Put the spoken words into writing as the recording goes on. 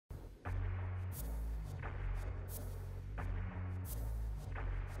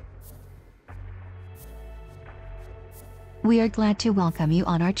We are glad to welcome you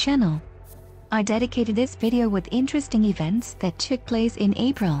on our channel. I dedicated this video with interesting events that took place in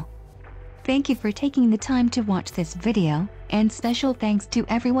April. Thank you for taking the time to watch this video, and special thanks to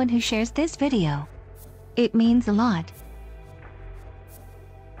everyone who shares this video. It means a lot.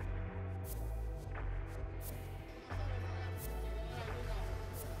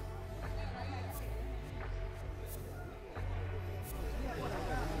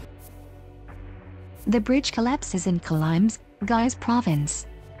 The bridge collapses in Colima's, Guayas province.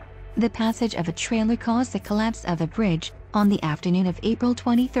 The passage of a trailer caused the collapse of a bridge on the afternoon of April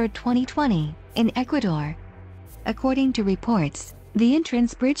 23, 2020, in Ecuador. According to reports, the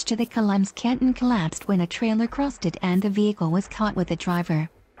entrance bridge to the Colima's canton collapsed when a trailer crossed it and the vehicle was caught with the driver.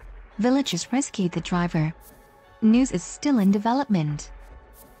 Villagers rescued the driver. News is still in development.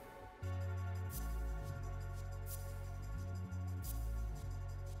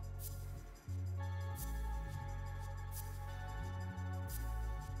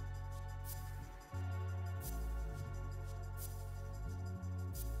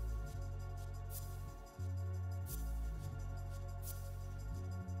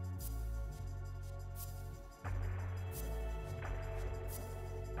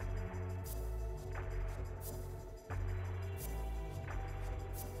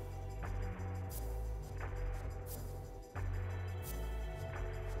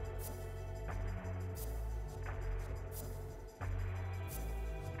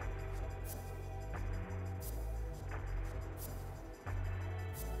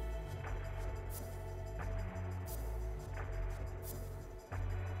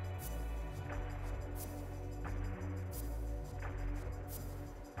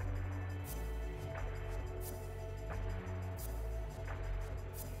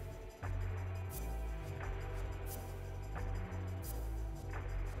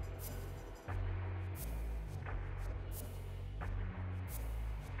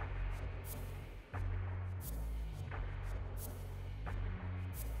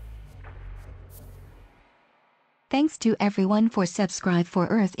 Thanks to everyone for subscribe for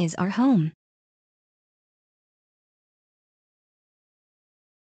Earth is our home.